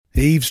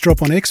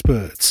Eavesdrop on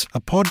Experts,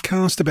 a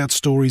podcast about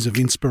stories of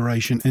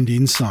inspiration and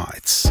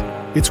insights.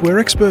 It's where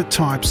expert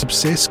types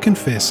obsess,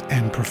 confess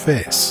and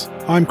profess.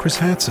 I'm Chris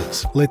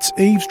Hatzis. Let's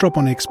eavesdrop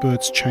on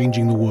experts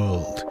changing the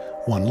world.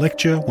 One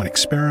lecture, one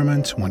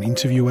experiment, one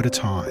interview at a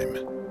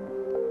time.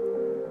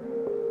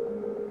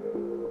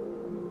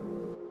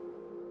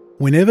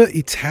 Whenever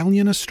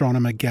Italian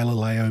astronomer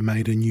Galileo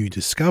made a new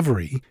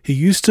discovery, he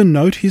used to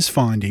note his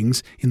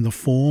findings in the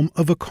form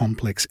of a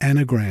complex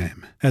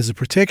anagram, as a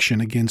protection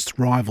against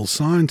rival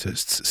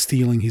scientists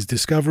stealing his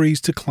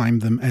discoveries to claim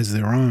them as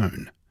their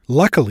own.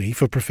 Luckily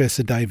for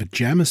Professor David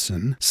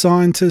Jamieson,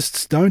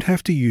 scientists don't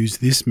have to use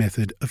this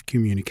method of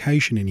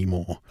communication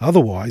anymore.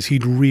 Otherwise,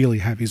 he'd really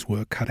have his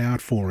work cut out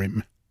for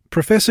him.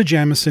 Professor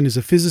Jamieson is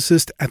a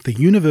physicist at the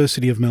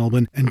University of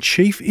Melbourne and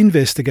chief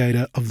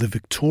investigator of the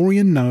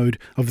Victorian node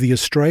of the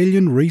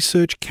Australian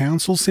Research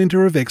Council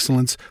Centre of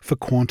Excellence for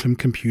Quantum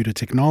Computer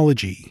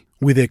Technology.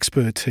 With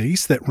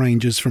expertise that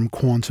ranges from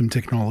quantum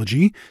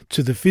technology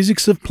to the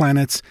physics of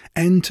planets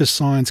and to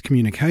science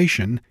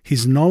communication,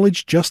 his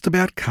knowledge just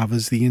about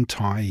covers the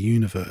entire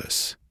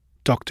universe.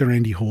 Dr.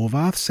 Andy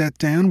Horvath sat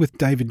down with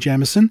David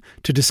Jamieson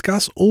to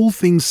discuss all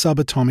things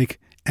subatomic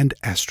and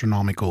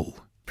astronomical.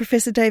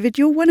 Professor David,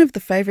 you're one of the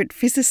favourite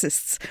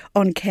physicists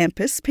on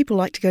campus. People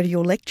like to go to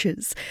your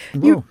lectures.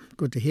 Well,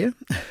 good to hear.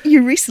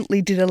 You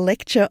recently did a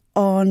lecture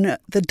on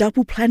the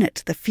double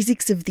planet, the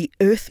physics of the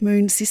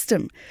Earth-Moon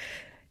system.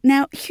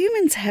 Now,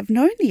 humans have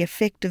known the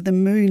effect of the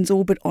moon's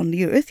orbit on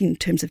the Earth in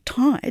terms of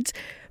tides,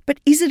 but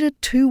is it a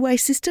two-way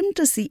system?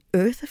 Does the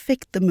Earth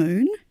affect the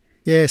moon?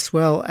 Yes,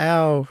 well,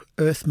 our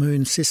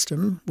Earth-Moon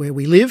system, where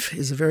we live,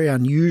 is a very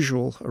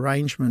unusual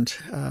arrangement,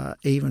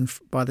 even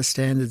by the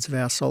standards of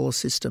our solar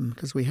system,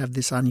 because we have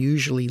this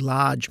unusually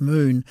large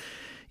moon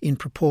in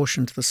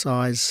proportion to the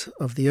size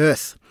of the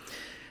Earth.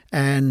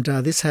 And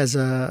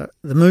the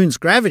moon's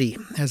gravity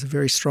has a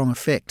very strong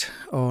effect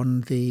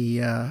on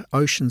the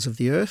oceans of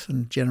the Earth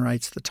and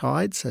generates the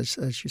tides,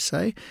 as you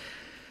say.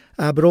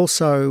 But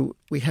also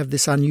we have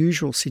this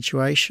unusual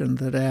situation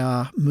that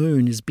our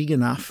moon is big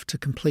enough to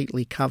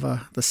completely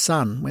cover the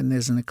sun when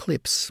there's an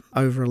eclipse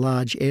over a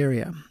large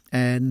area.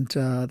 And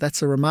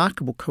that's a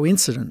remarkable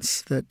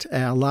coincidence that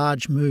our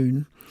large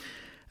moon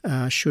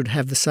should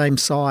have the same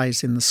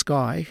size in the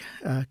sky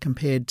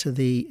compared to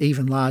the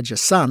even larger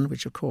sun,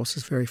 which of course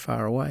is very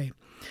far away.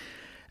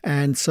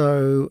 And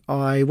so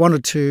I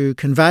wanted to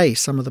convey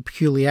some of the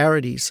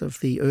peculiarities of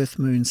the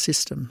Earth-Moon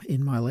system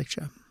in my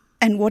lecture.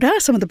 And what are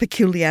some of the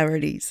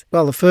peculiarities?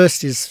 Well, the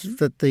first is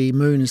that the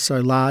moon is so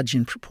large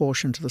in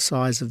proportion to the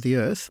size of the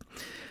Earth.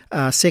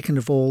 Second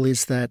of all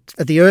is that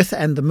the Earth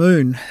and the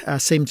moon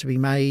seem to be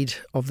made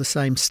of the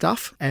same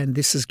stuff, and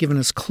this has given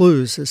us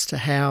clues as to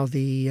how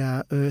the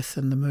Earth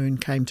and the moon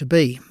came to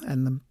be.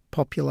 And the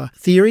popular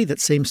theory that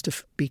seems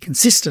to be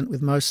consistent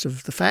with most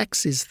of the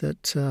facts is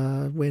that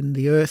when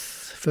the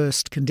Earth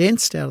first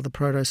condensed out of the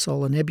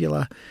protosolar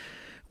nebula,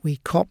 we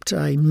copped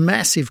a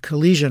massive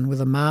collision with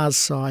a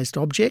Mars-sized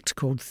object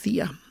called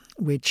Theia,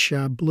 which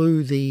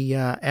blew the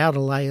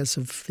outer layers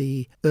of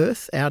the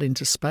Earth out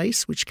into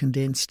space, which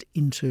condensed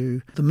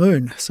into the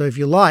moon. So if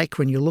you like,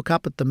 when you look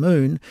up at the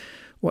moon,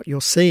 what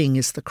you're seeing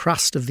is the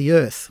crust of the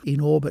Earth in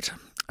orbit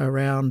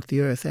around the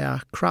Earth.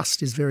 Our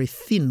crust is very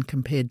thin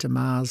compared to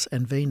Mars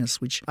and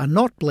Venus, which are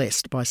not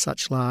blessed by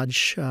such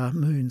large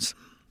moons.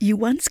 You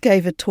once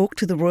gave a talk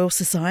to the Royal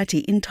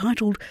Society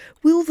entitled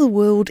 "Will the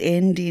World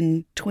End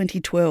in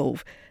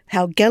 2012?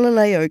 How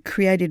Galileo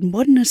Created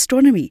Modern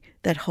Astronomy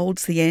That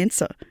Holds the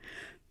Answer."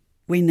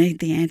 We need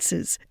the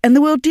answers. And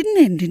the world didn't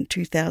end in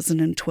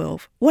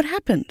 2012. What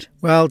happened?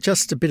 Well,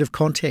 just a bit of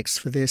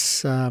context for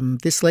this.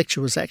 This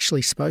lecture was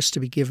actually supposed to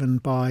be given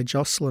by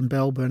Jocelyn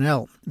Bell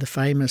Burnell, the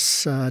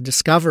famous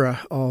discoverer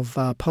of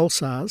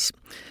pulsars.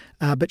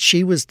 But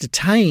she was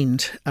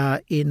detained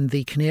in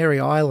the Canary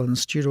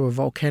Islands due to a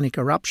volcanic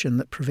eruption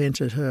that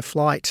prevented her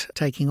flight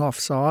taking off.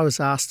 So I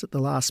was asked at the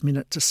last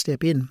minute to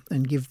step in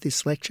and give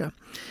this lecture.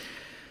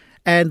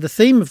 And the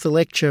theme of the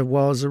lecture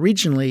was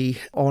originally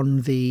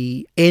on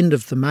the end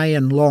of the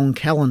Mayan long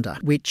calendar,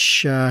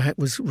 which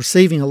was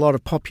receiving a lot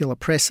of popular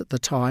press at the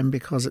time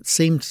because it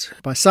seemed,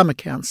 by some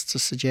accounts, to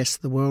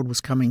suggest the world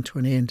was coming to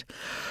an end.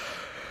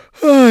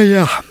 Oh,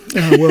 yeah,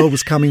 the world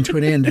was coming to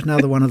an end.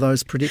 Another one of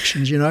those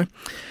predictions, you know.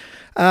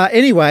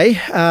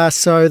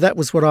 So that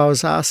was what I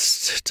was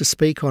asked to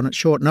speak on at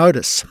short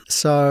notice.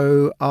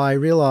 So I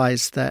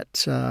realised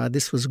that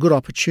this was a good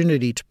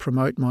opportunity to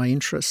promote my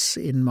interests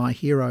in my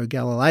hero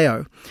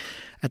Galileo,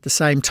 at the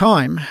same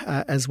time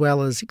as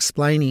well as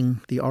explaining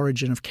the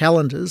origin of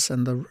calendars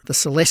and the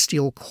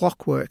celestial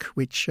clockwork,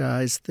 which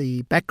is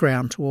the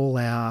background to all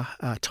our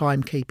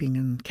timekeeping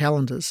and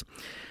calendars.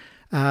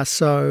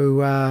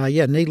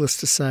 Needless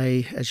to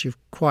say, as you've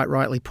quite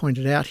rightly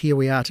pointed out, here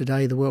we are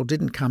today. The world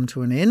didn't come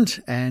to an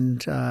end, and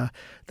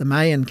the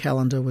Mayan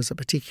calendar was a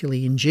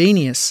particularly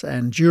ingenious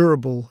and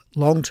durable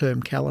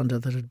long-term calendar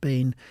that had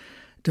been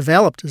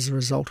developed as a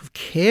result of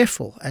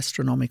careful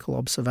astronomical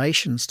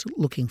observations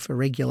looking for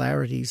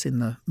regularities in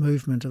the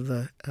movement of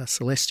the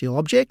celestial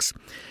objects.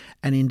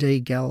 And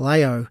indeed,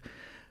 Galileo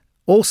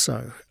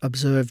also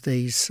observed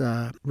these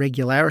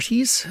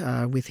regularities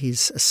with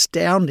his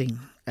astounding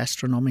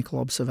astronomical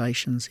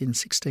observations in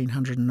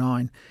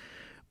 1609,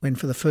 when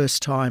for the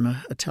first time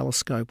a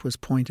telescope was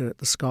pointed at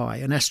the sky,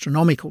 an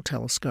astronomical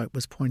telescope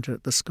was pointed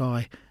at the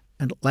sky,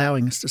 and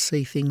allowing us to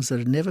see things that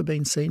had never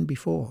been seen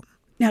before.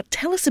 Now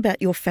tell us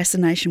about your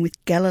fascination with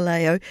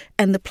Galileo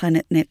and the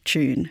planet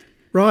Neptune.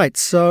 Right,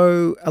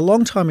 so a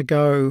long time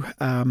ago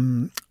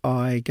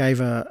I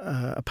gave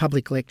a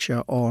public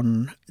lecture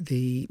on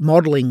the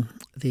modelling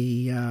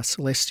the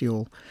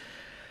celestial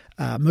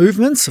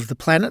movements of the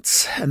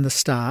planets and the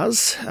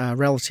stars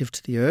relative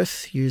to the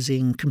Earth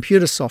using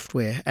computer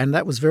software, and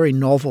that was very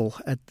novel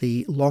at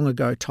the long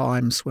ago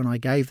times when I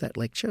gave that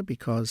lecture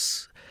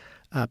because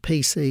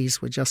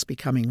PCs were just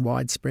becoming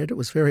widespread. It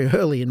was very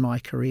early in my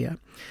career.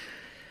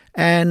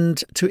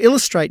 And to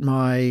illustrate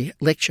my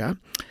lecture,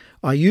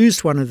 I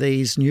used one of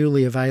these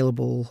newly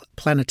available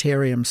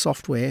planetarium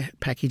software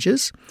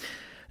packages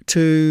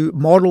to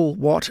model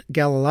what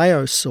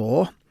Galileo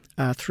saw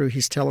through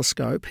his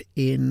telescope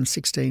in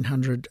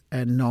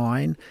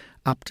 1609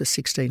 up to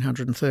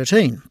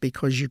 1613,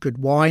 because you could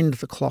wind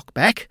the clock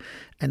back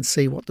and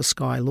see what the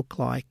sky looked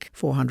like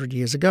 400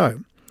 years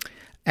ago.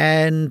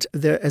 And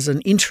there is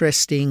an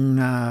interesting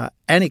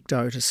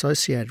anecdote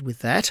associated with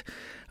that,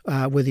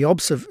 where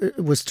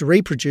was to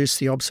reproduce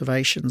the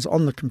observations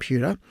on the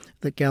computer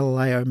that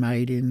Galileo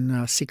made in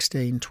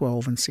 1612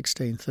 and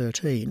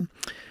 1613,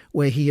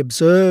 where he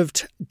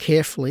observed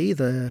carefully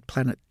the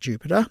planet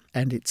Jupiter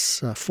and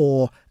its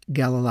 4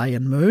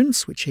 Galilean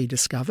moons, which he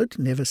discovered,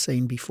 never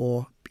seen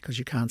before because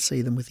you can't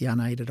see them with the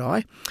unaided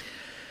eye.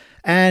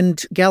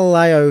 And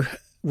Galileo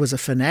was a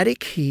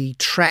fanatic. He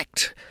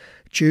tracked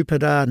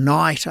Jupiter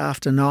night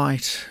after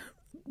night,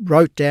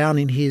 wrote down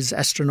in his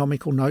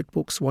astronomical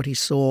notebooks what he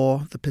saw,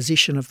 the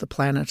position of the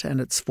planet and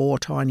its 4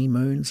 tiny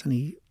moons, and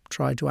he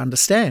tried to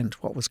understand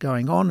what was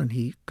going on, and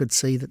he could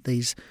see that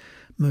these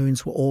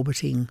moons were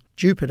orbiting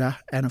Jupiter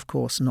and, of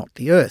course, not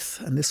the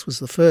Earth. And this was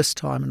the first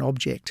time an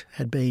object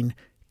had been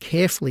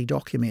carefully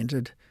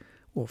documented,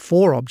 or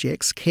 4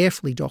 objects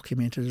carefully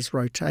documented as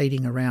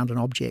rotating around an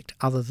object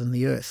other than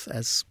the Earth,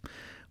 as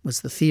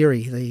was the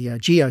theory, the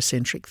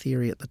geocentric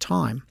theory at the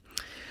time.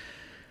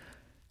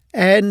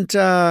 And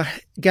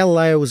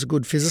Galileo was a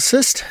good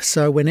physicist,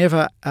 so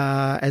whenever,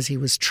 as he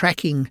was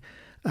tracking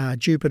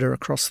Jupiter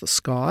across the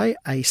sky,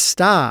 a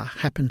star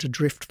happened to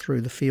drift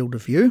through the field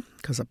of view,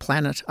 because a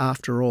planet,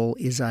 after all,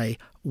 is a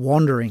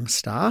wandering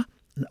star,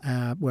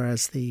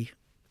 whereas a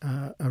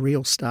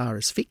real star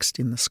is fixed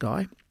in the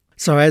sky.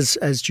 So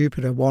as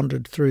Jupiter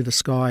wandered through the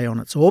sky on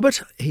its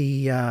orbit,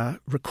 he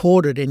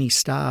recorded any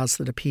stars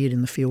that appeared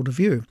in the field of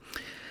view.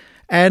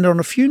 And on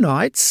a few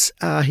nights,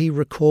 he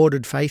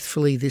recorded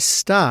faithfully this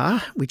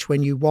star, which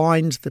when you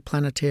wind the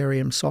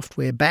planetarium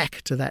software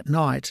back to that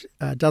night,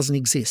 doesn't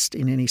exist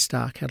in any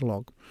star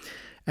catalogue.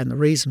 And the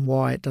reason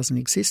why it doesn't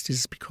exist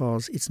is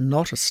because it's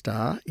not a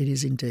star, it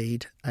is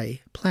indeed a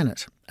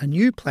planet. A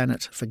new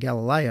planet for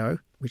Galileo,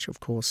 which of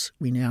course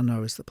we now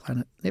know as the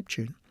planet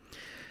Neptune.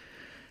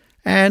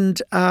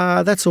 And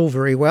that's all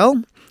very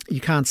well.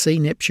 You can't see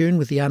Neptune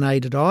with the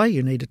unaided eye,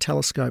 you need a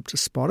telescope to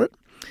spot it.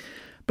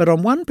 But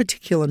on one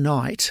particular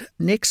night,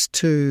 next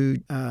to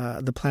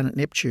the planet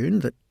Neptune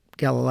that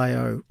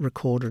Galileo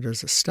recorded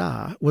as a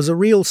star, was a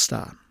real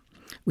star,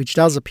 which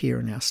does appear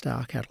in our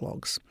star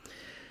catalogues.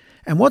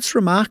 And what's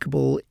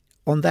remarkable,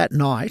 on that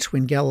night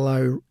when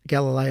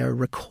Galileo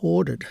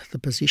recorded the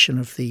position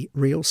of the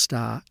real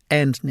star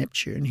and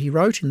Neptune, he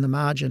wrote in the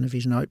margin of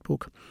his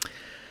notebook,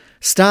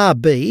 "Star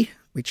B,"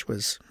 which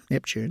was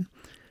Neptune,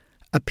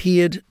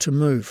 "appeared to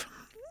move,"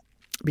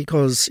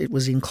 because it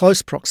was in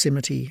close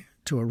proximity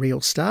to a real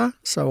star.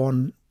 So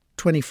on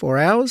 24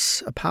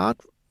 hours apart,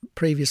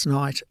 previous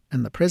night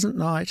and the present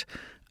night,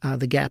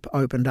 the gap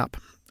opened up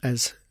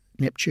as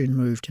Neptune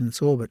moved in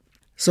its orbit.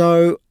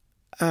 So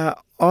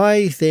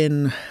I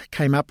then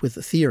came up with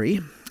the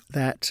theory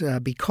that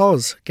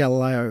because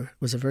Galileo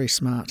was a very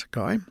smart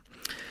guy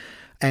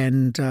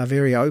and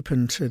very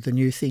open to the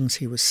new things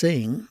he was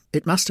seeing,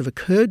 it must have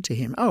occurred to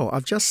him,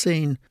 I've just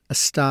seen a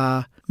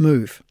star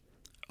move.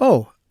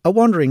 Oh, a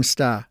wandering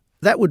star.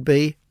 That would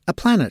be a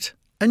planet.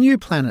 A new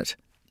planet,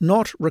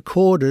 not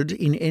recorded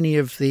in any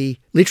of the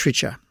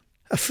literature.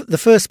 The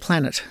first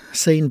planet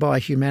seen by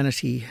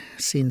humanity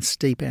since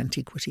deep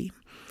antiquity.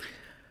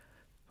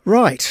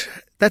 Right,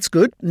 that's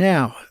good.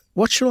 Now,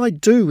 what shall I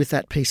do with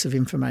that piece of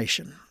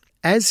information?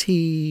 As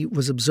he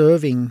was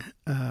observing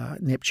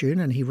Neptune,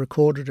 and he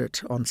recorded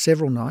it on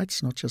several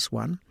nights, not just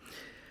one,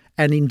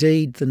 and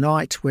indeed the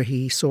night where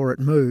he saw it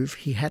move,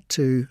 he had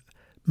to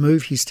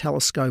move his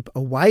telescope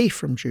away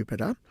from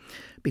Jupiter,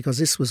 because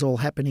this was all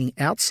happening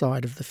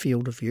outside of the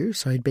field of view.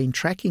 So he'd been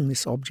tracking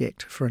this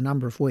object for a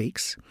number of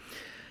weeks.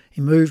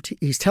 He moved,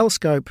 his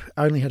telescope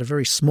only had a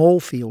very small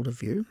field of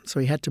view, so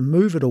he had to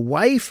move it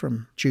away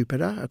from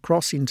Jupiter,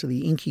 across into the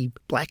inky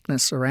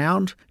blackness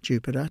around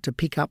Jupiter to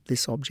pick up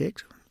this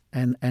object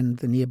and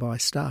the nearby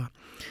star.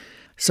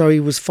 So he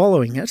was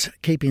following it,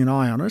 keeping an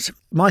eye on it.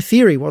 My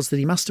theory was that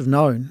he must have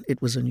known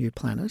it was a new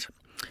planet.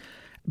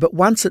 But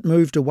once it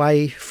moved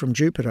away from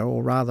Jupiter,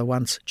 or rather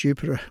once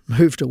Jupiter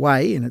moved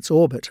away in its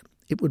orbit,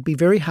 it would be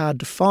very hard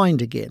to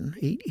find again.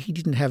 He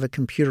didn't have a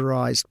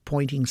computerised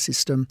pointing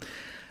system,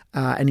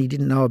 and he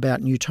didn't know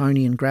about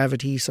Newtonian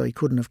gravity, so he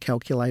couldn't have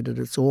calculated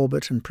its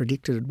orbit and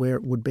predicted where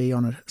it would be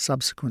on a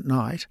subsequent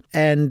night.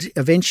 And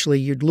eventually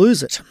you'd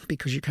lose it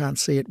because you can't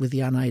see it with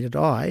the unaided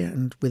eye,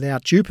 and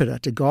without Jupiter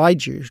to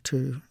guide you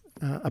to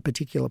a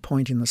particular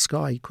point in the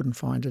sky, you couldn't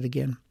find it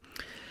again.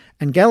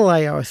 And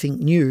Galileo, I think,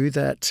 knew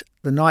that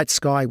the night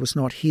sky was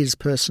not his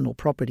personal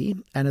property,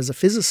 and as a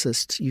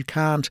physicist, you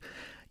can't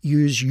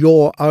use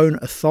your own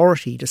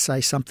authority to say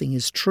something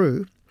is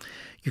true.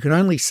 You can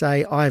only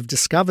say, I've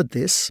discovered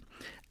this,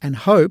 and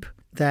hope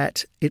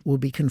that it will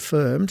be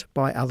confirmed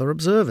by other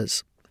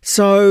observers.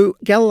 So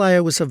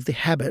Galileo was of the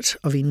habit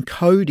of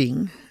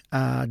encoding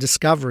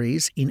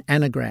discoveries in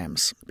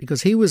anagrams,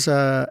 because he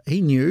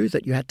knew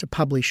that you had to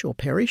publish or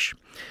perish,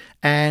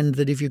 and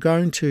that if you're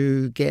going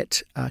to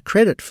get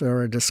credit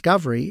for a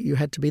discovery, you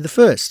had to be the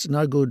first.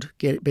 No good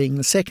being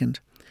the second.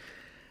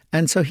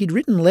 And so he'd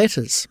written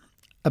letters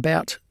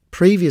about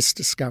previous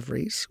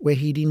discoveries where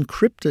he'd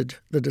encrypted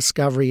the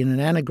discovery in an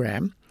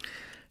anagram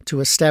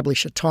to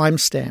establish a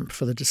timestamp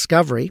for the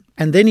discovery,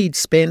 and then he'd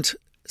spent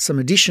some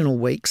additional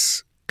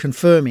weeks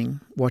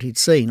confirming what he'd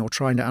seen or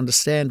trying to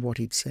understand what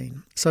he'd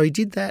seen. So he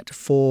did that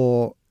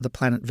for the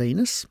planet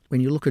Venus. When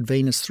you look at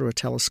Venus through a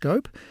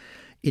telescope,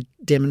 it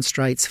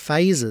demonstrates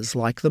phases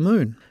like the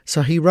moon.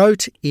 So he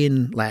wrote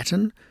in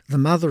Latin, "The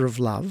mother of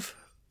love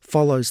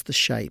follows the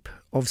shape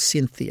of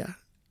Cynthia."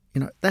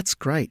 That's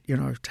great,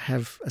 to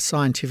have a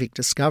scientific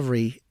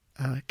discovery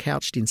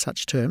couched in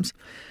such terms.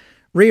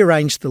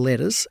 Rearranged the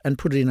letters and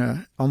put it in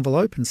an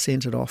envelope and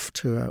sent it off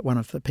to one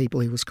of the people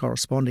he was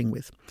corresponding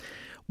with,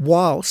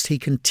 whilst he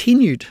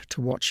continued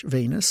to watch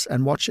Venus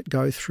and watch it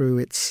go through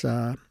its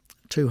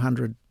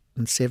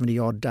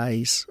 270-odd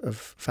days of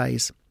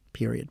phase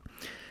period.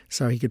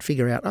 So he could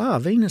figure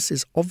out, Venus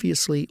is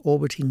obviously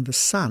orbiting the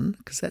Sun,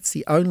 because that's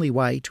the only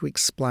way to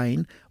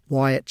explain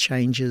why it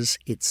changes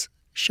its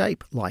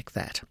shape like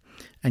that.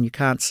 And you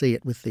can't see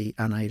it with the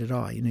unaided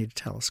eye. You need a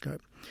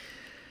telescope.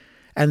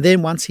 And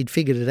then once he'd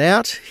figured it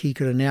out, he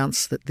could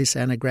announce that this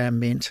anagram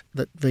meant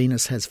that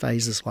Venus has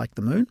phases like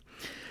the moon,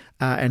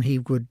 and he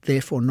would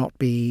therefore not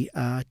be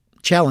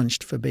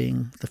challenged for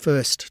being the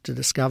first to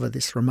discover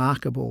this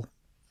remarkable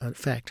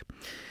fact.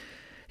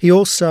 He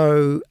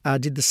also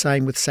did the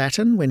same with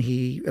Saturn. When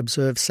he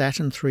observed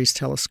Saturn through his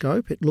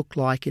telescope, it looked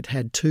like it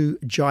had two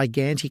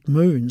gigantic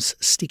moons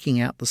sticking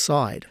out the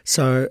side.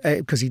 So,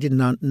 because he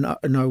didn't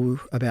know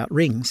about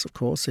rings, of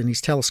course, and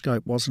his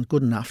telescope wasn't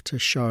good enough to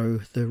show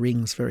the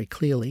rings very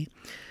clearly.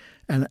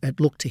 And it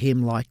looked to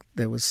him like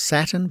there was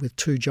Saturn with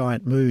two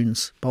giant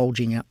moons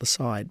bulging out the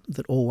side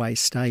that always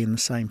stay in the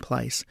same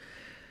place.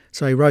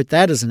 So he wrote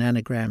that as an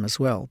anagram as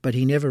well, but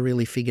he never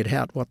really figured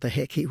out what the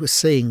heck he was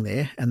seeing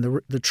there,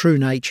 and the true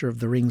nature of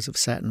the rings of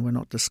Saturn were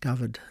not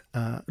discovered,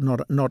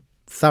 not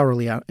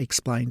thoroughly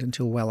explained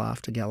until well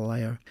after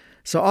Galileo.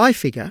 So I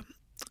figure,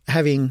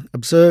 having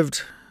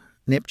observed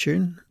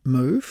Neptune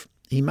move,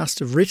 he must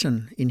have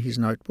written in his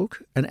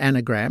notebook an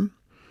anagram,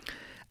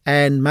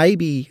 and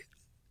maybe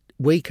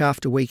week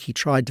after week he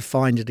tried to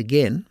find it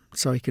again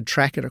so he could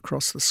track it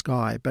across the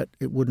sky, but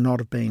it would not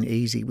have been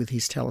easy with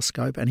his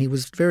telescope, and he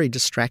was very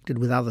distracted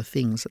with other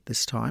things at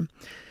this time,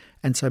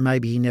 and so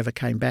maybe he never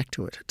came back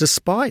to it,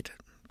 despite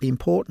the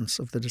importance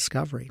of the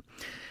discovery.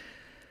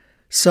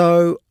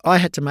 So I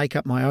had to make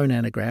up my own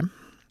anagram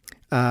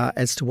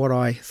as to what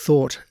I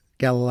thought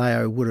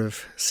Galileo would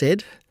have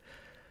said.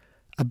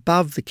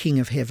 Above the King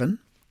of Heaven,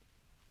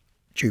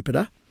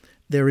 Jupiter,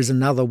 there is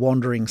another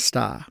wandering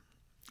star,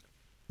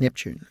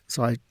 Neptune.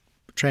 So I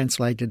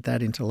translated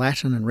that into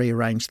Latin and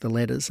rearranged the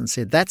letters and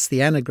said, that's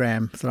the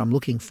anagram that I'm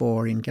looking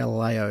for in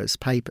Galileo's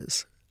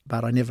papers,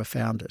 but I never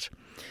found it,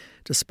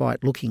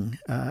 despite looking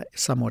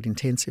somewhat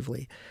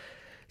intensively.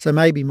 So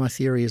maybe my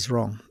theory is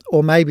wrong,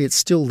 or maybe it's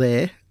still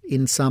there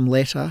in some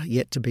letter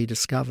yet to be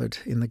discovered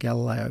in the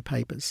Galileo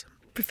papers.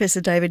 Professor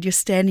David, you're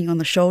standing on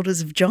the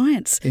shoulders of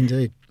giants.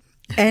 Indeed.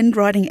 And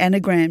writing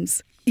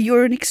anagrams.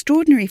 You're an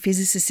extraordinary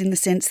physicist in the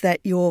sense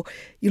that you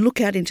look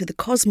out into the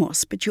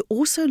cosmos, but you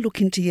also look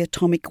into the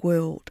atomic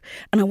world.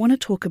 And I want to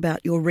talk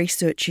about your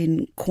research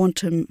in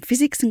quantum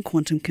physics and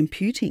quantum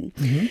computing.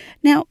 Mm-hmm.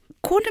 Now,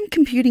 quantum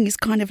computing is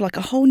kind of like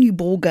a whole new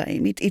ball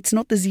game. It's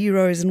not the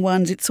zeros and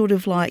ones. It's sort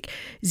of like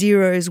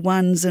zeros,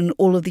 ones, and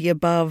all of the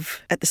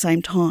above at the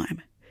same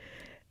time.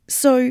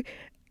 So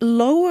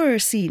lower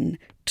us in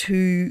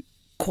to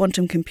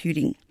quantum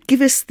computing.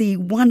 Give us the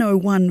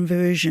 101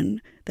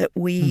 version that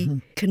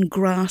we can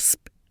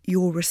grasp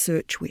your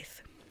research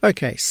with.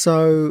 Okay,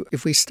 so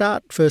if we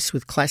start first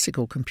with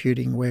classical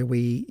computing, where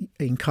we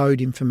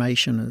encode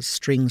information as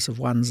strings of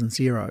ones and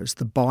zeros,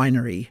 the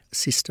binary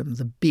system,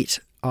 the bit,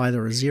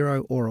 either a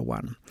 0 or a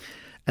 1.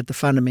 At the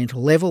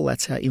fundamental level,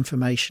 that's how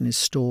information is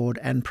stored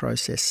and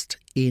processed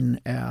in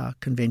our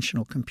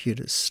conventional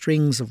computers.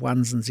 Strings of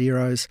ones and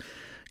zeros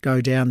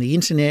go down the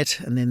internet,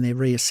 and then they're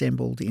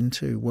reassembled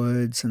into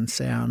words and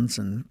sounds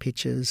and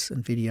pictures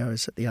and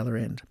videos at the other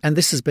end. And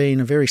this has been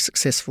a very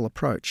successful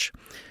approach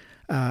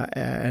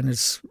and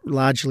is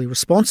largely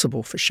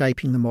responsible for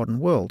shaping the modern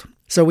world.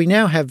 So we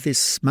now have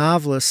this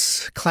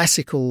marvellous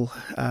classical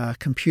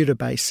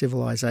computer-based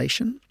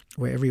civilization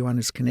where everyone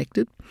is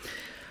connected.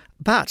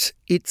 But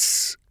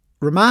it's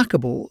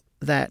remarkable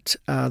that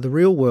the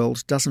real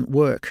world doesn't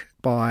work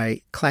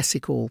by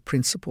classical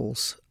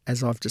principles,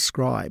 as I've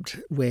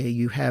described, where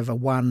you have a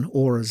 1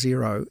 or a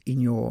 0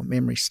 in your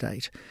memory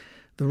state.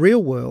 The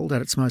real world,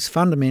 at its most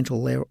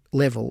fundamental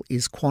level,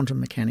 is quantum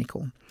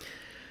mechanical.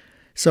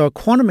 So a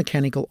quantum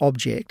mechanical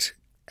object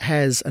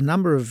has a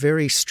number of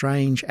very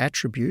strange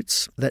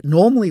attributes that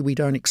normally we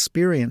don't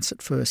experience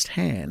at first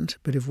hand,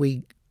 but if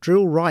we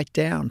drill right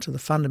down to the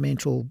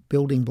fundamental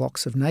building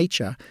blocks of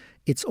nature,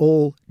 it's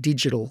all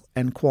digital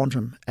and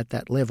quantum at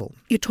that level.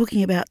 You're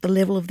talking about the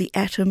level of the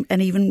atom and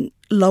even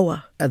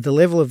lower. At the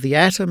level of the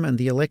atom and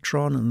the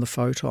electron and the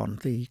photon,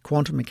 the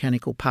quantum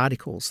mechanical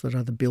particles that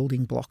are the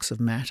building blocks of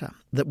matter,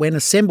 that when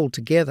assembled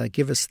together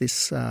give us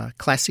this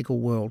classical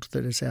world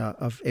that is our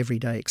of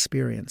everyday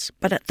experience.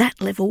 But at that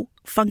level,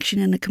 function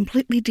in a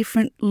completely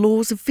different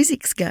laws of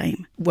physics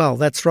game. Well,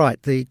 that's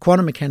right. The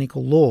quantum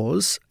mechanical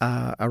laws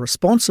are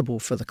responsible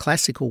for the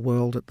classical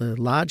world at the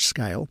large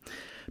scale,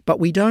 but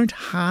we don't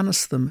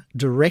harness them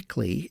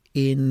directly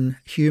in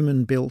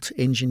human-built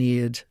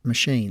engineered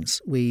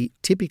machines. We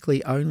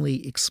typically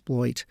only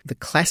exploit the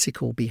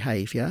classical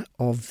behaviour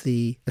of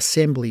the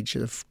assemblage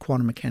of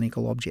quantum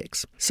mechanical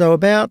objects. So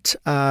about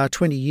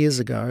 20 years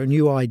ago,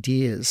 new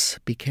ideas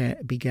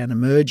began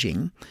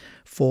emerging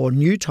for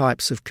new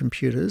types of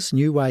computers,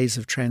 new ways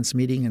of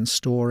transmitting and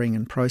storing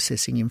and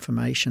processing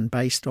information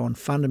based on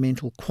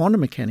fundamental quantum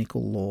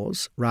mechanical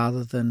laws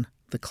rather than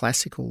the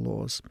classical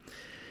laws.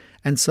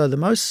 And so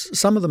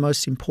some of the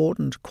most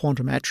important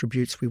quantum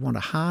attributes we want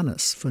to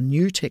harness for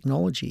new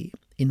technology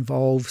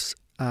involves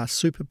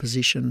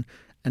superposition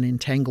and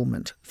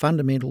entanglement,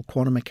 fundamental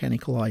quantum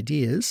mechanical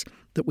ideas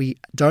that we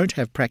don't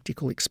have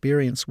practical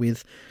experience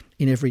with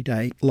in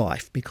everyday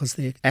life because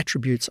they're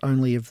attributes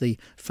only of the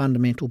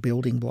fundamental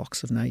building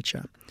blocks of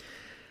nature.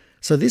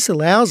 So this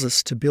allows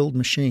us to build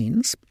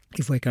machines,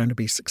 if we're going to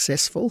be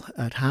successful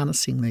at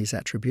harnessing these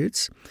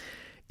attributes,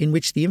 in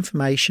which the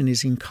information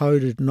is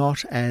encoded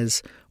not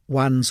as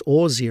ones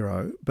or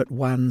 0, but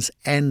ones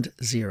and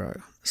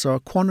 0. So a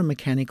quantum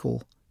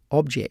mechanical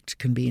object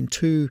can be in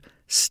two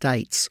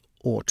states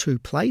or two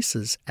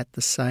places at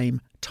the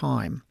same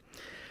time.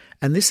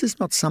 And this is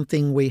not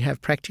something we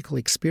have practical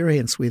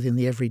experience with in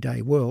the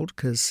everyday world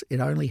because it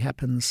only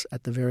happens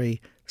at the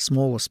very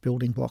smallest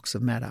building blocks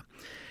of matter.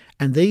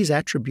 And these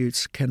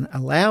attributes can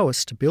allow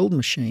us to build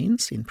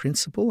machines in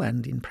principle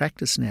and in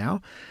practice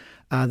now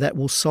that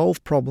will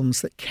solve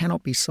problems that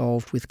cannot be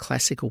solved with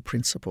classical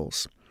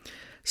principles.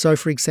 So,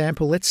 for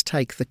example, let's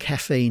take the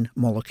caffeine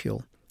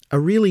molecule, a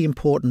really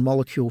important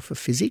molecule for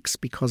physics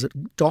because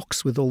it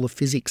docks with all the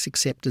physics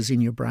acceptors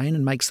in your brain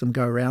and makes them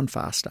go around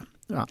faster.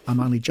 Oh,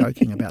 I'm only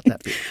joking about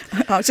that bit.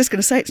 I was just going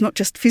to say it's not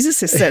just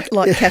physicists that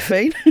like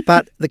caffeine.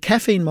 But the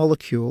caffeine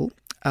molecule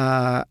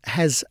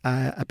has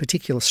a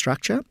particular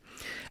structure,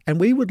 and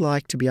we would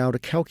like to be able to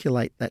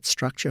calculate that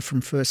structure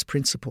from first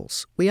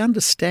principles. We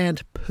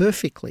understand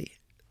perfectly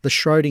the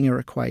Schrödinger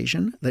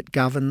equation that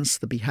governs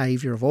the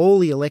behaviour of all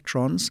the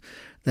electrons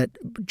that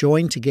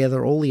join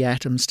together all the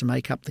atoms to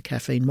make up the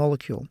caffeine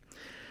molecule.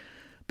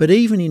 But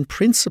even in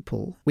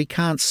principle, we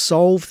can't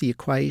solve the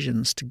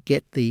equations to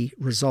get the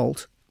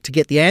result, to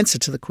get the answer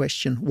to the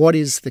question, what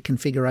is the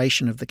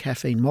configuration of the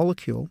caffeine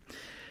molecule?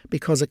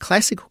 Because a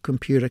classical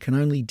computer can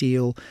only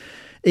deal,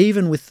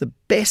 even with the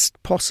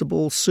best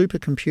possible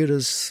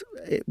supercomputers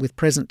with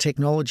present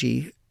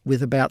technology,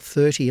 with about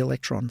 30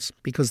 electrons,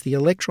 because the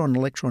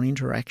electron-electron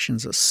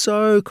interactions are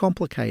so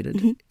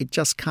complicated, it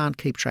just can't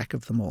keep track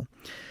of them all.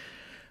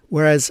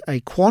 Whereas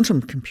a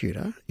quantum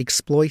computer,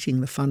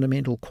 exploiting the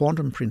fundamental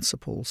quantum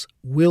principles,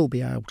 will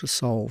be able to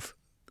solve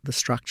the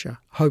structure,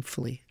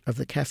 hopefully, of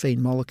the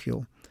caffeine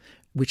molecule,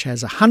 which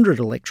has 100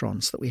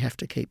 electrons that we have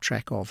to keep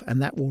track of,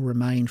 and that will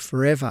remain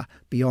forever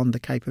beyond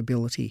the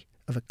capability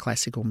of a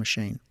classical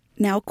machine.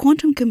 Now, a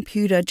quantum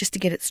computer, just to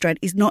get it straight,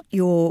 is not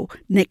your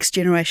next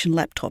generation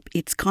laptop.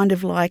 It's kind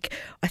of like,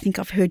 I think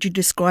I've heard you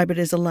describe it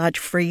as a large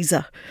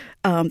freezer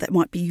that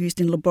might be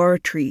used in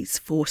laboratories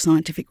for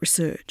scientific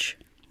research.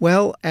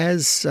 Well,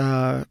 as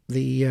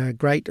the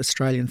great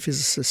Australian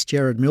physicist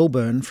Gerard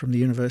Milburn from the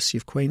University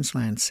of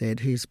Queensland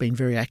said, who's been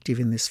very active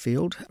in this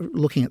field,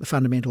 looking at the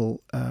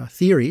fundamental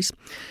theories,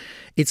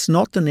 it's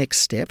not the next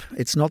step,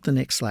 it's not the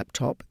next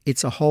laptop,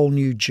 it's a whole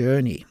new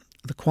journey.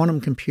 The quantum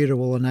computer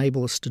will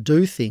enable us to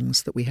do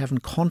things that we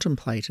haven't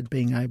contemplated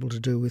being able to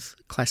do with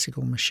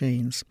classical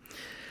machines.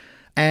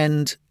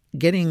 And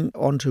getting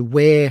onto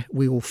where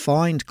we will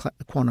find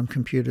quantum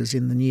computers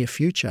in the near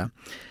future,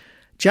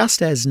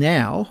 just as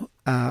now,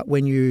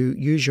 when you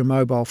use your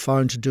mobile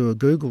phone to do a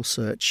Google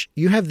search,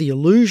 you have the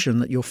illusion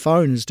that your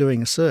phone is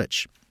doing a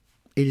search.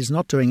 It is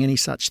not doing any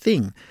such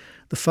thing.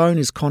 The phone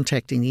is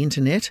contacting the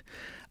internet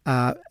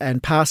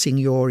and passing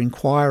your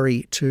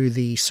inquiry to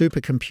the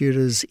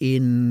supercomputers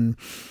in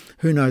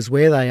who knows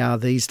where they are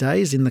these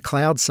days, in the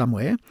cloud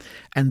somewhere,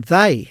 and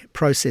they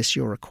process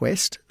your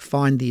request,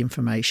 find the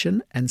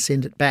information, and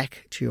send it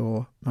back to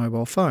your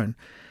mobile phone.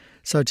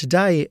 So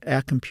today,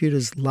 our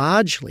computers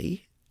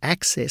largely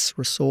access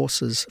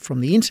resources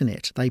from the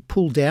internet. They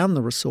pull down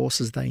the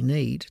resources they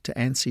need to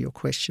answer your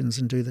questions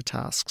and do the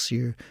tasks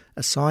you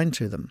assign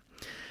to them.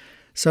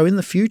 So in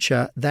the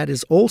future, that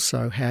is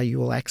also how you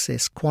will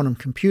access quantum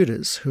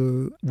computers,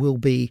 who will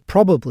be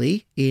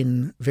probably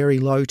in very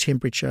low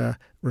temperature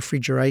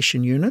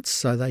refrigeration units,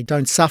 so they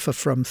don't suffer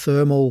from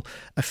thermal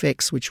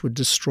effects which would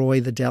destroy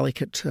the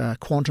delicate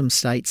quantum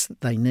states that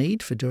they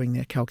need for doing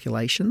their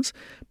calculations.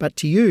 But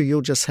to you,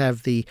 you'll just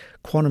have the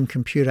quantum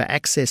computer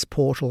access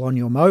portal on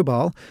your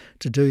mobile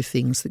to do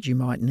things that you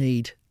might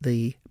need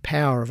the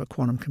power of a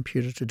quantum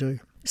computer to do.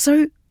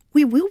 So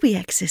we will be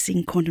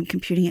accessing quantum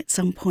computing at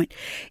some point.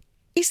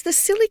 Is the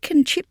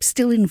silicon chip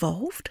still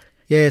involved?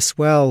 Yes,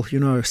 well,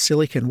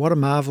 silicon, what a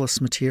marvellous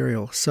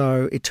material.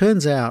 So it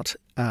turns out,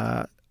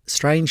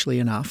 strangely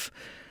enough,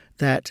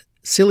 that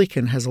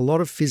silicon has a lot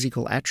of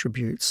physical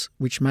attributes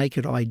which make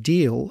it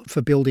ideal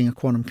for building a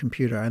quantum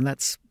computer, and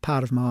that's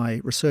part of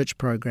my research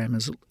program,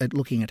 is at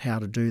looking at how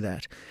to do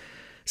that.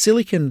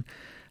 Silicon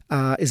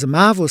is a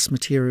marvellous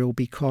material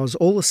because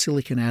all the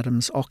silicon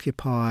atoms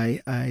occupy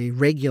a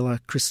regular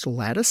crystal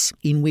lattice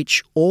in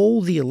which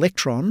all the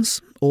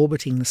electrons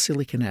orbiting the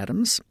silicon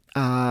atoms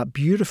are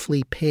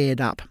beautifully paired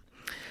up.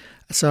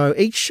 So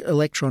each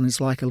electron is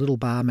like a little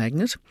bar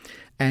magnet,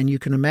 and you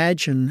can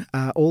imagine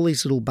all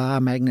these little bar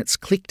magnets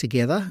click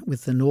together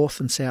with the north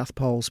and south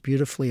poles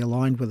beautifully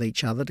aligned with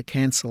each other to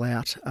cancel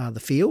out the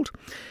field.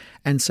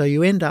 And so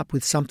you end up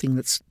with something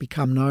that's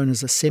become known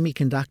as a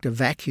semiconductor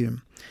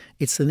vacuum.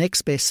 It's the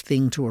next best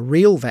thing to a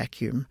real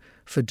vacuum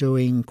for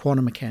doing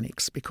quantum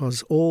mechanics,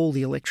 because all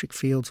the electric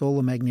fields, all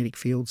the magnetic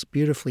fields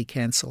beautifully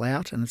cancel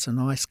out, and it's a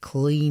nice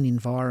clean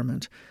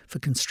environment for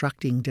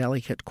constructing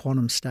delicate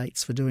quantum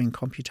states for doing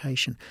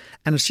computation.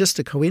 And it's just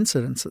a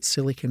coincidence that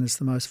silicon is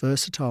the most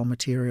versatile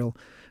material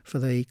for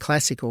the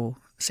classical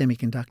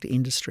semiconductor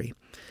industry.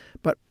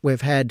 But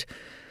we've had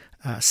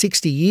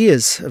 60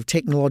 years of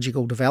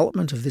technological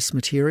development of this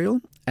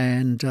material,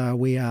 and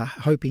we are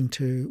hoping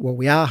to,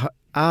 we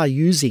are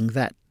using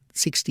that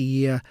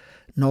 60-year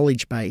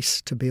knowledge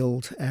base to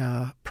build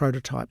our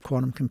prototype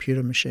quantum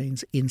computer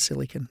machines in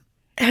silicon.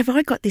 Have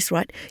I got this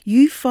right?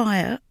 You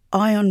fire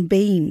ion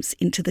beams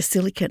into the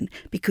silicon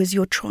because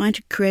you're trying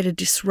to create a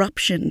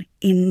disruption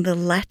in the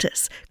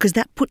lattice, because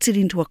that puts it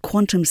into a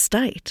quantum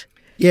state.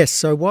 Yes,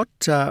 so what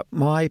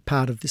my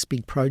part of this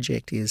big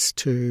project is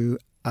to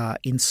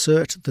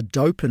insert the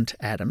dopant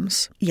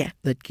atoms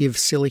that give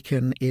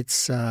silicon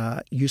its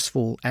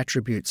useful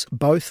attributes,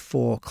 both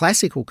for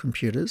classical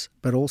computers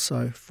but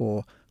also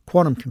for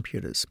quantum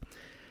computers.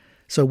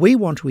 So we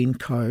want to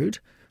encode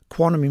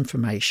quantum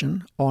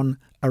information on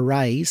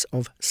arrays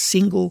of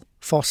single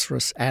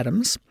phosphorus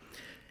atoms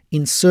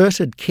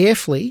inserted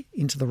carefully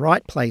into the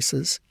right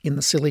places in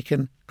the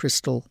silicon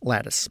crystal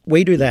lattice.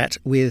 We do that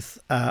with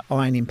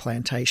ion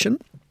implantation,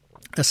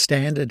 a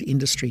standard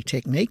industry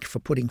technique for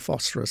putting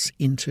phosphorus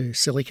into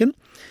silicon.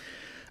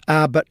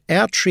 But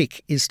our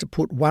trick is to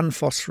put one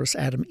phosphorus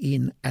atom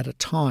in at a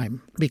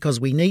time, because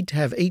we need to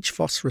have each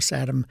phosphorus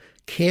atom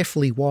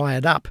carefully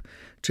wired up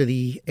to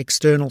the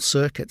external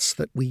circuits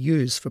that we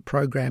use for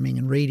programming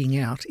and reading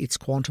out its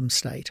quantum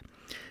state.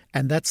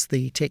 And that's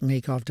the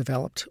technique I've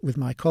developed with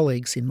my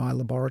colleagues in my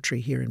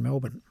laboratory here in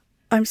Melbourne.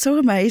 I'm so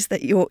amazed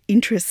that your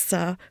interests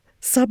are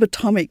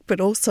subatomic but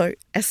also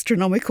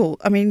astronomical.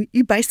 I mean,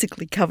 you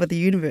basically cover the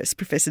universe,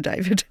 Professor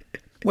David.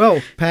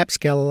 Well, perhaps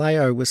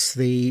Galileo was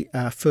the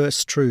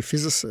first true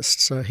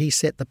physicist, so he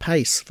set the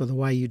pace for the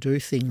way you do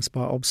things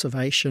by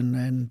observation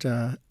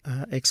and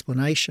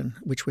explanation,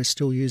 which we're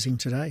still using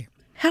today.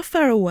 How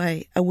far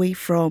away are we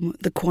from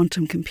the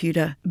quantum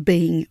computer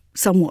being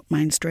somewhat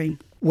mainstream?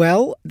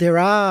 Well, there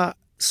are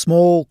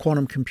small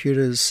quantum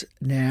computers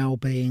now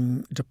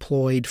being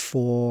deployed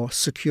for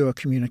secure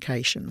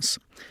communications.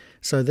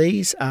 So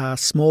these are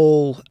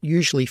small,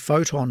 usually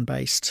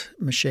photon-based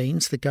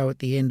machines that go at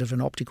the end of an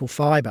optical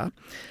fibre,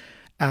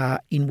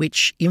 in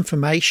which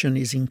information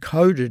is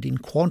encoded in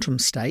quantum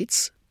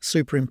states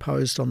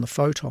superimposed on the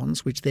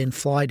photons, which then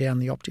fly down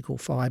the optical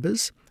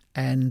fibres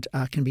and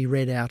can be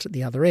read out at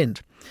the other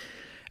end.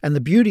 And the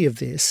beauty of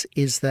this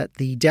is that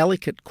the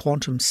delicate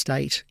quantum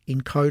state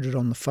encoded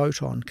on the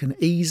photon can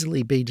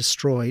easily be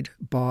destroyed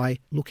by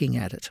looking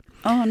at it.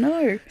 Oh,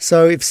 no.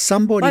 So if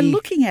somebody... By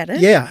looking at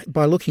it? Yeah,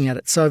 by looking at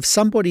it. So if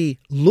somebody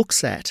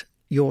looks at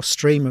your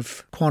stream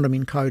of quantum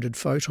encoded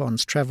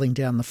photons travelling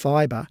down the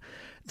fibre,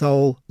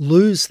 they'll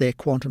lose their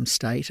quantum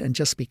state and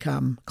just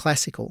become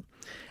classical.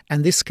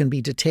 And this can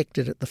be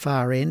detected at the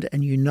far end,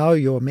 and you know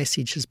your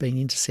message has been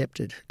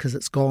intercepted because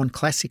it's gone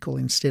classical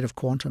instead of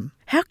quantum.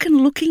 How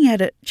can looking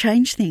at it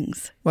change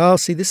things? Well,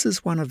 see, this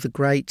is one of the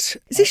great...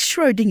 Is this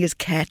Schrodinger's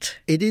cat?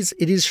 It is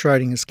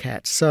Schrodinger's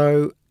cat.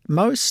 So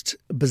most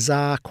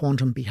bizarre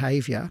quantum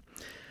behaviour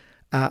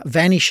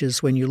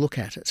vanishes when you look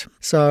at it.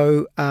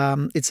 So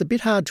it's a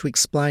bit hard to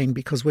explain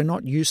because we're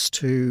not used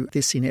to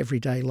this in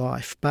everyday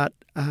life. But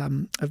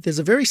there's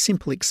a very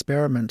simple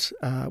experiment,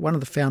 one of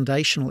the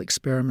foundational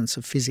experiments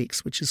of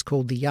physics, which is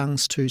called the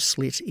Young's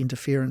two-slit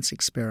interference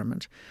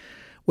experiment,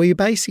 where you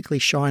basically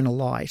shine a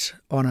light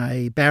on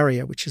a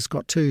barrier which has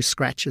got two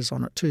scratches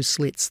on it, two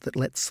slits that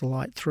lets the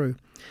light through.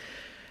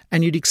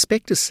 And you'd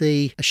expect to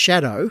see a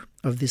shadow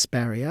of this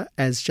barrier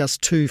as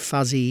just two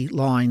fuzzy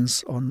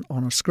lines on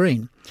a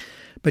screen.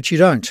 But you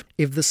don't.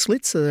 If the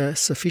slits are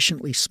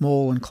sufficiently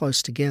small and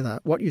close together,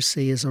 what you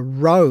see is a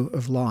row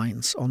of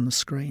lines on the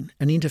screen,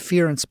 an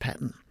interference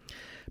pattern.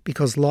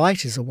 Because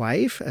light is a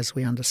wave, as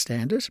we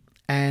understand it,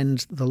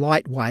 and the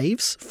light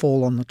waves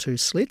fall on the two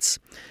slits.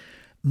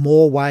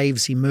 More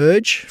waves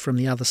emerge from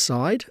the other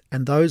side,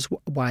 and those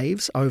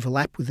waves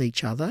overlap with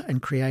each other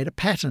and create a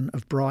pattern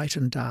of bright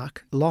and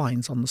dark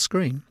lines on the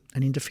screen,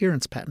 an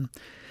interference pattern.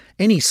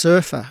 Any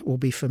surfer will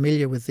be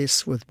familiar with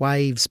this, with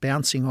waves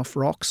bouncing off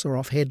rocks or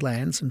off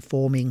headlands and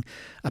forming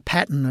a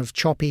pattern of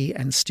choppy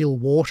and still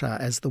water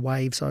as the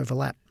waves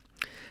overlap.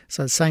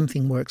 So the same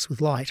thing works with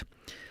light.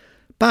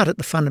 But at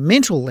the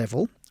fundamental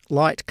level,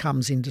 light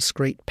comes in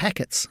discrete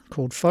packets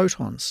called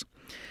photons.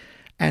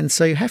 And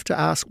so you have to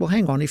ask, well,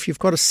 hang on, if you've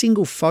got a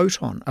single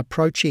photon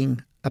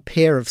approaching a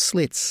pair of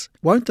slits,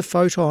 won't the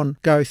photon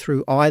go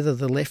through either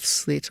the left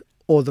slit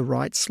or the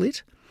right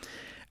slit?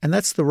 And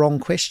that's the wrong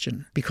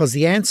question, because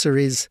the answer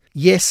is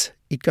yes,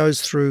 it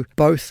goes through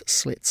both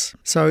slits.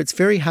 So it's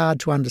very hard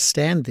to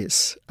understand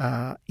this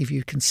if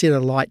you consider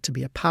light to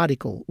be a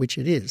particle, which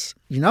it is.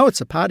 You know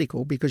it's a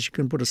particle because you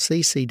can put a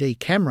CCD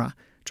camera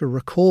to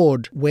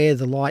record where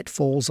the light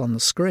falls on the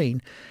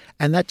screen,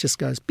 and that just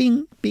goes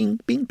bing,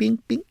 bing, bing,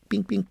 bing, bing,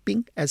 bing, bing,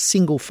 bing, as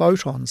single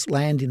photons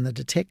land in the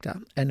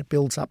detector, and it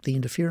builds up the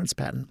interference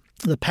pattern,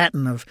 the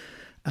pattern of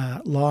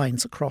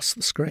lines across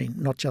the screen,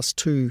 not just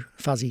two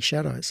fuzzy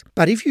shadows.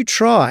 But if you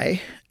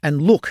try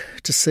and look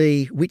to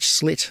see which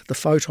slit the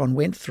photon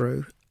went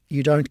through,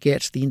 you don't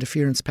get the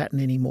interference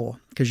pattern anymore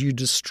because you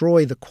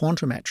destroy the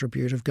quantum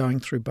attribute of going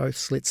through both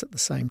slits at the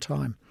same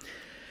time.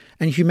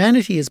 And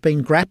humanity has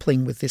been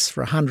grappling with this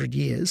for 100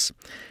 years.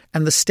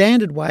 And the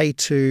standard way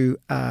to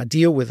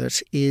deal with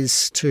it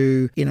is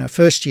to, in a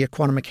first-year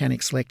quantum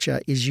mechanics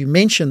lecture, is you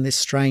mention this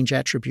strange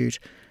attribute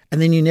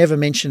and then you never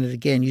mention it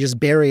again. You just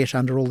bury it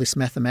under all this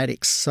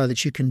mathematics so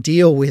that you can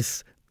deal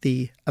with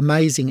the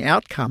amazing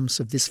outcomes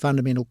of this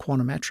fundamental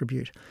quantum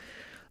attribute.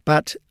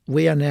 But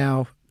we are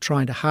now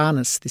trying to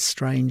harness this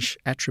strange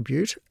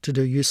attribute to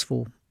do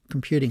useful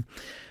computing.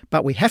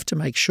 But we have to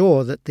make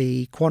sure that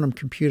the quantum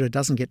computer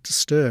doesn't get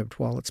disturbed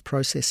while it's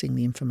processing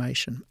the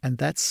information, and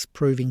that's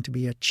proving to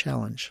be a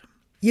challenge.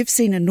 You've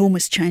seen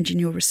enormous change in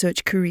your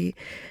research career.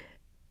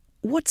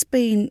 What's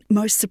been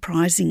most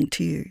surprising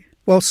to you?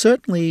 Well,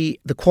 certainly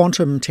the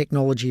quantum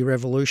technology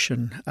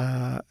revolution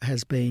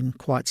has been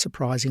quite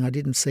surprising. I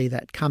didn't see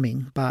that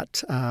coming,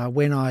 but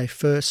when I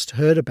first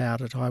heard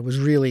about it, I was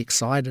really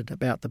excited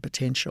about the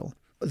potential.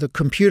 The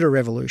computer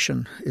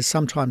revolution is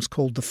sometimes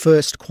called the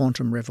first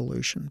quantum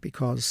revolution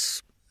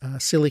because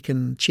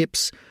silicon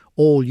chips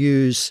all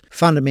use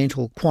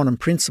fundamental quantum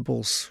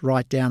principles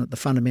right down at the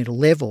fundamental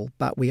level,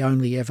 but we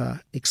only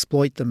ever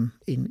exploit them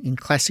in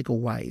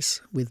classical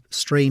ways with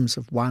streams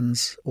of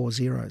ones or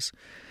zeros.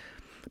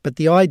 But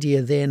the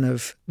idea then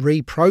of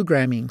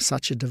reprogramming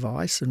such a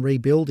device and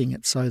rebuilding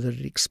it so that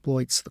it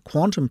exploits the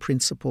quantum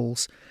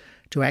principles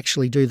to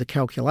actually do the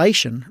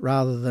calculation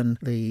rather than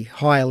the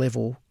higher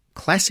level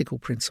classical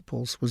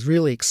principles was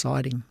really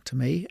exciting to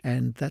me,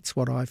 and that's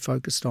what I've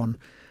focused on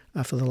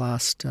for the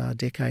last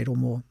decade or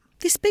more.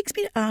 This begs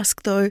me to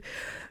ask, though,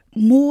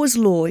 Moore's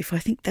law, if I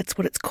think that's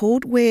what it's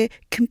called, where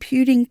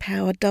computing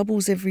power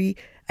doubles every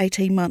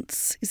 18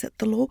 months. Is that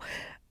the law?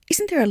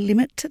 Isn't there a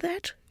limit to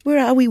that? Where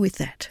are we with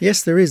that?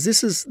 Yes, there is.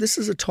 This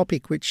is a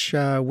topic which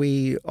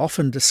we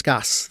often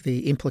discuss,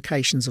 the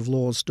implications of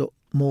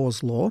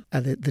Moore's law,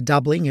 the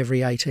doubling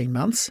every 18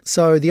 months.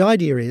 So the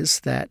idea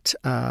is that,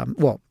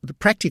 the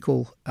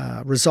practical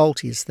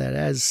result is that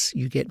as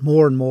you get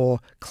more and more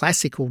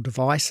classical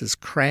devices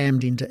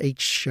crammed into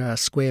each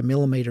square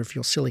millimetre of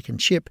your silicon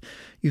chip,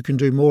 you can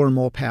do more and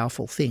more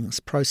powerful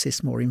things,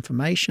 process more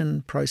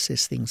information,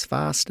 process things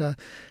faster,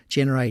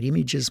 generate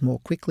images more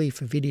quickly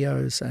for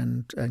videos,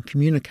 and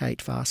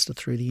communicate faster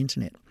through the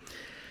internet.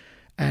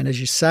 And as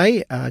you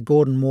say,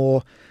 Gordon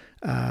Moore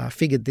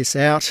figured this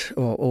out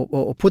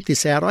or put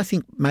this out, I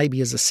think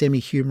maybe as a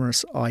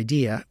semi-humorous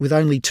idea, with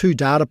only two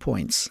data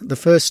points. The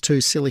first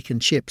two silicon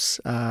chips,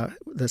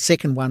 the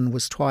second one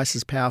was twice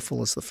as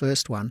powerful as the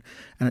first one,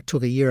 and it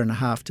took 1.5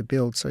 years to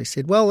build. So he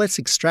said, well, let's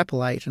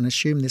extrapolate and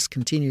assume this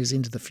continues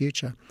into the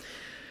future.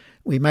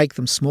 We make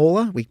them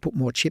smaller, we put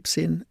more chips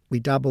in, we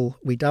double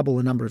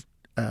the number of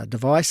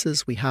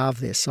devices, we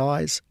halve their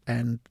size,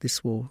 and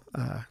this will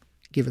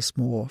give us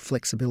more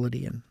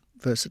flexibility and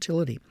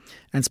versatility.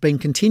 And it's been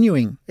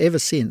continuing ever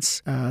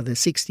since the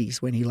 60s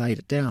when he laid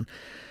it down.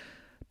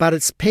 But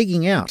it's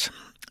pegging out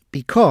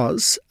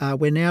because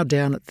we're now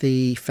down at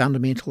the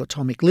fundamental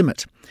atomic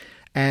limit.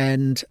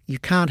 And you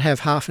can't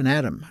have half an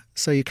atom.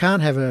 So you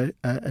can't have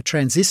a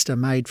transistor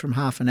made from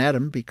half an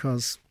atom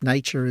because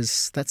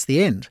that's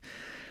the end.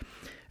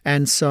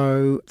 And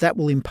so that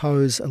will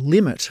impose a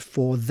limit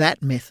for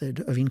that method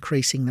of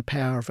increasing the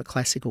power of a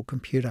classical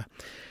computer.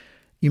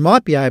 You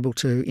might be able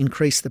to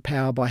increase the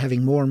power by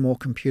having more and more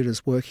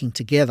computers working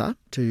together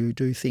to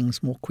do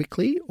things more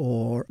quickly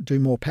or do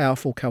more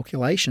powerful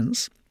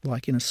calculations,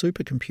 like in a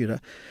supercomputer.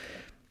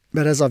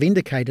 But as I've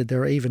indicated,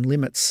 there are even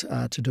limits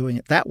to doing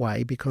it that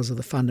way because of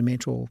the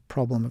fundamental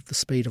problem of the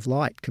speed of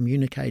light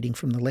communicating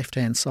from the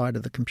left-hand side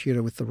of the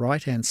computer with the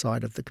right-hand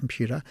side of the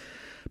computer.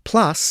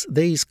 Plus,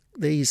 these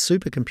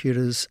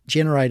supercomputers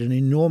generate an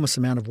enormous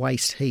amount of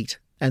waste heat,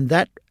 and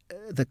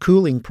the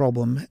cooling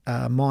problem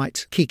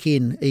might kick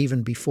in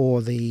even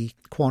before the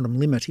quantum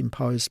limit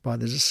imposed by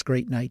the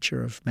discrete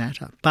nature of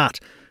matter. But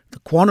the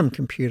quantum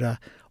computer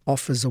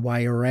offers a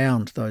way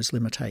around those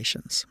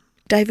limitations.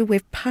 David,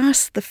 we've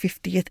passed the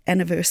 50th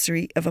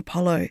anniversary of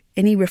Apollo.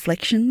 Any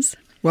reflections?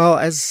 Well,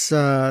 as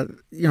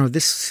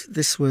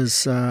this was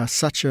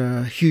such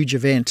a huge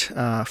event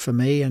for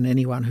me and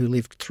anyone who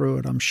lived through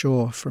it, I'm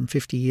sure, from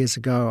 50 years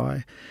ago.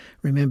 I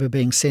remember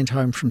being sent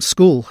home from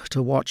school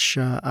to watch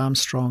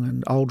Armstrong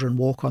and Aldrin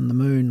walk on the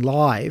moon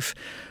live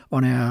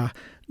on our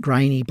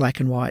grainy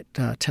black and white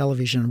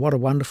television. What a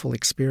wonderful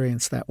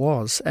experience that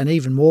was. And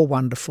even more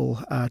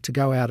wonderful to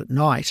go out at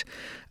night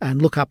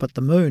and look up at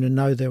the moon and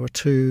know there were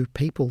two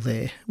people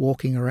there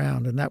walking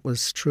around. And that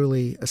was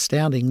truly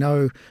astounding.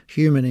 No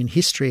human in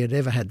history had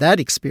ever had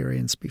that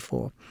experience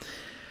before.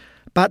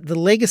 But the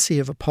legacy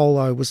of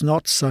Apollo was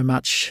not so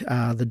much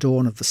the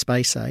dawn of the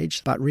space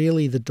age, but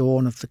really the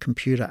dawn of the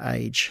computer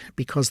age,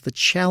 because the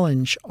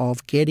challenge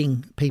of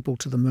getting people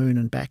to the moon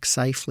and back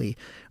safely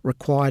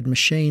required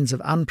machines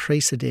of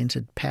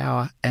unprecedented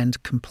power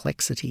and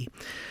complexity.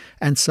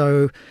 And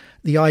so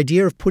the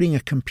idea of putting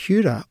a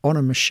computer on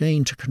a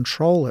machine to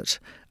control it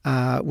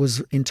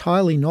was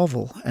entirely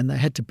novel, and they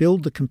had to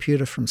build the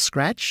computer from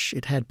scratch.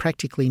 It had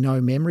practically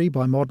no memory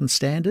by modern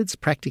standards,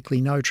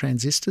 practically no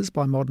transistors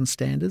by modern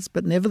standards,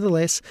 but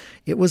nevertheless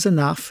it was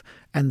enough,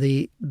 and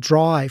the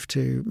drive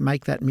to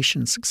make that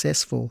mission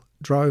successful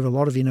drove a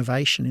lot of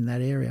innovation in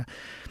that area.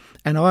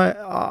 And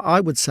I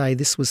would say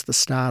this was the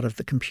start of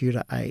the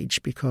computer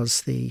age,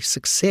 because the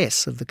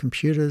success of the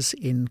computers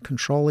in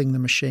controlling the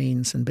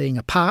machines and being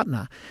a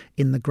partner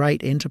in the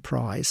great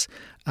enterprise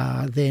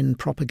then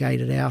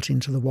propagated out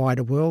into the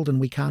wider world,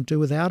 and we can't do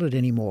without it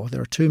anymore.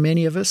 There are too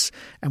many of us,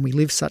 and we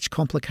live such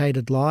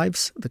complicated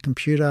lives. The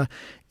computer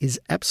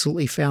is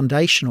absolutely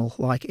foundational,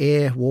 like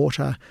air,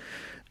 water,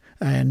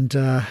 and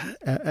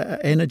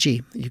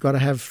energy. You've got to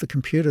have the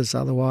computers,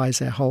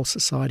 otherwise our whole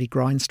society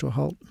grinds to a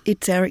halt.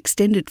 It's our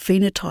extended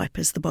phenotype,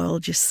 as the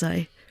biologists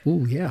say.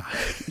 Oh, yeah.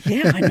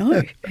 Yeah, I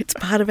know. It's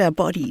part of our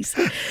bodies.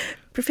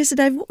 Professor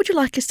Dave, what would you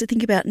like us to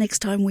think about next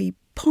time we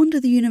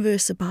ponder the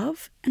universe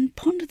above and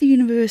ponder the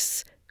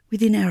universe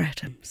within our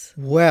atoms?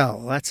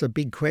 Well, that's a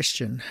big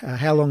question.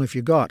 How long have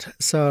you got?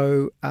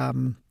 So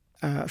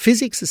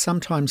physics is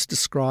sometimes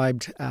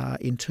described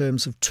in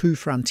terms of two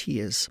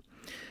frontiers.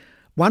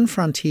 One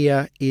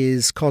frontier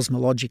is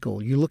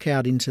cosmological. You look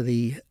out into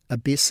the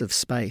abyss of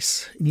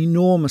space, an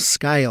enormous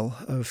scale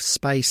of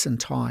space and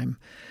time.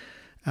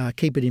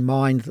 Keep it in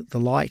mind that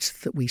the light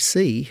that we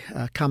see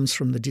comes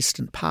from the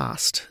distant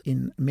past.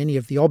 In many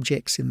of the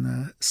objects in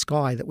the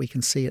sky that we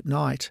can see at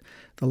night,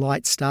 the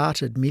light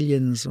started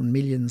millions and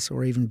millions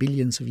or even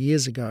billions of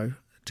years ago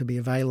to be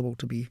available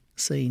to be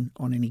seen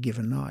on any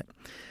given night.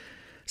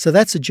 So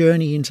that's a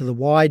journey into the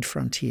wide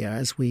frontier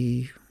as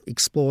we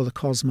explore the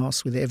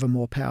cosmos with ever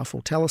more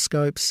powerful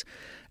telescopes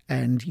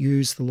and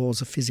use the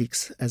laws of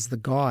physics as the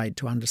guide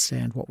to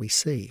understand what we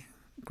see.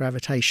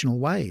 Gravitational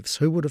waves,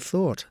 who would have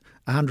thought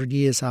 100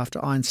 years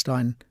after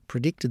Einstein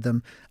predicted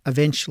them,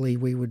 eventually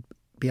we would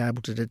be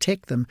able to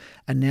detect them,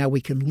 and now we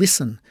can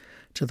listen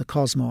to the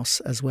cosmos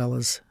as well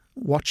as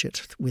watch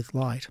it with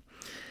light.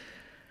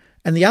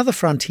 And the other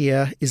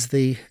frontier is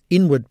the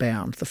inward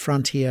bound, the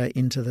frontier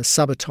into the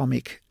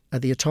atomic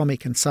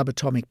and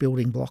subatomic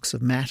building blocks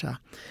of matter.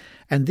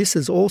 And this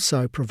is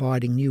also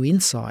providing new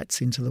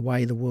insights into the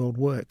way the world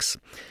works.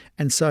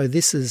 And so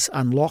this has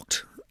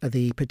unlocked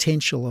the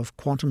potential of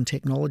quantum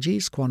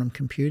technologies, quantum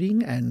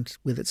computing, and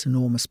with its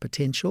enormous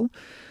potential.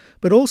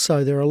 But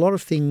also there are a lot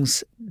of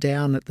things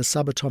down at the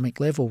subatomic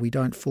level we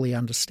don't fully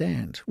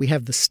understand. We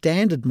have the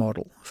standard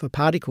model for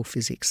particle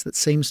physics that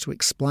seems to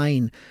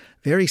explain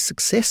very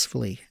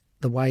successfully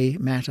the way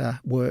matter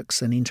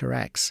works and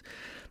interacts.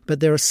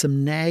 But there are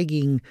some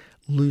nagging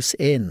loose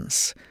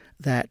ends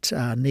that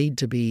need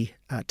to be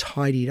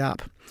tidied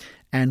up.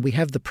 And we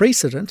have the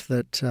precedent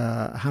that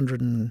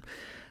 100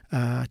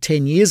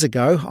 10 years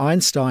ago,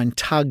 Einstein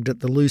tugged at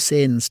the loose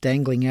ends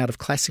dangling out of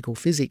classical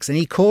physics, and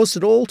he caused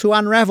it all to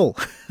unravel.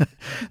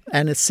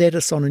 And it set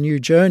us on a new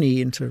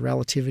journey into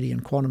relativity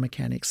and quantum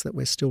mechanics that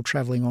we're still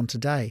travelling on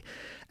today.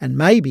 And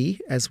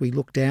maybe, as we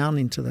look down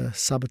into the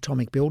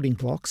subatomic building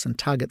blocks and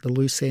tug at the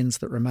loose ends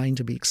that remain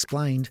to be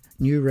explained,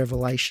 new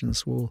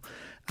revelations will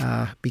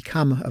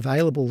become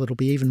available that'll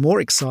be even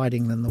more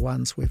exciting than the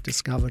ones we've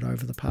discovered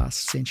over the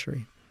past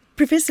century.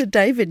 Professor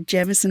David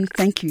Jamieson,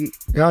 thank you.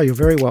 Oh, you're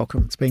very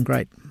welcome. It's been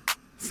great.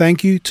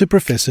 Thank you to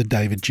Professor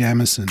David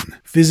Jamieson,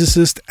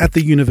 physicist at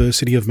the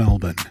University of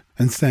Melbourne.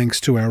 And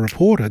thanks to our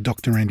reporter,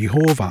 Dr. Andy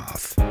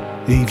Horvath.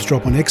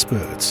 Eavesdrop on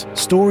Experts,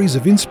 Stories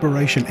of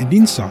Inspiration and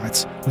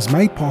Insights was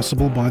made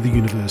possible by the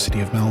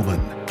University of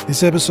Melbourne.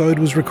 This episode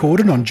was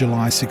recorded on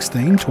July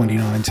 16,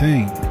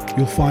 2019.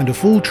 You'll find a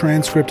full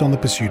transcript on the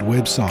Pursuit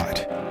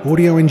website.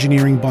 Audio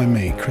engineering by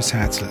me, Chris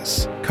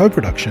Hatzis.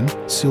 Co-production,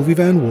 Sylvie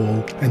Van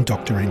Wall and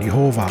Dr. Andy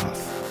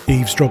Horvath.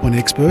 Eavesdrop on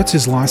Experts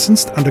is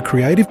licensed under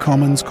Creative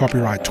Commons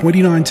Copyright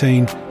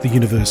 2019, the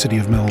University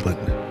of Melbourne.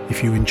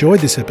 If you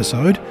enjoyed this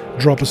episode,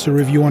 drop us a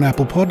review on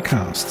Apple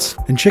Podcasts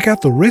and check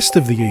out the rest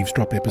of the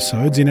Eavesdrop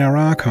episodes in our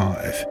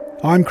archive.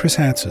 I'm Chris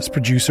Hatzis,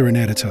 producer and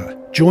editor.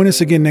 Join us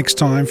again next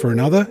time for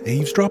another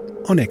Eavesdrop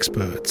on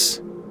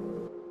Experts.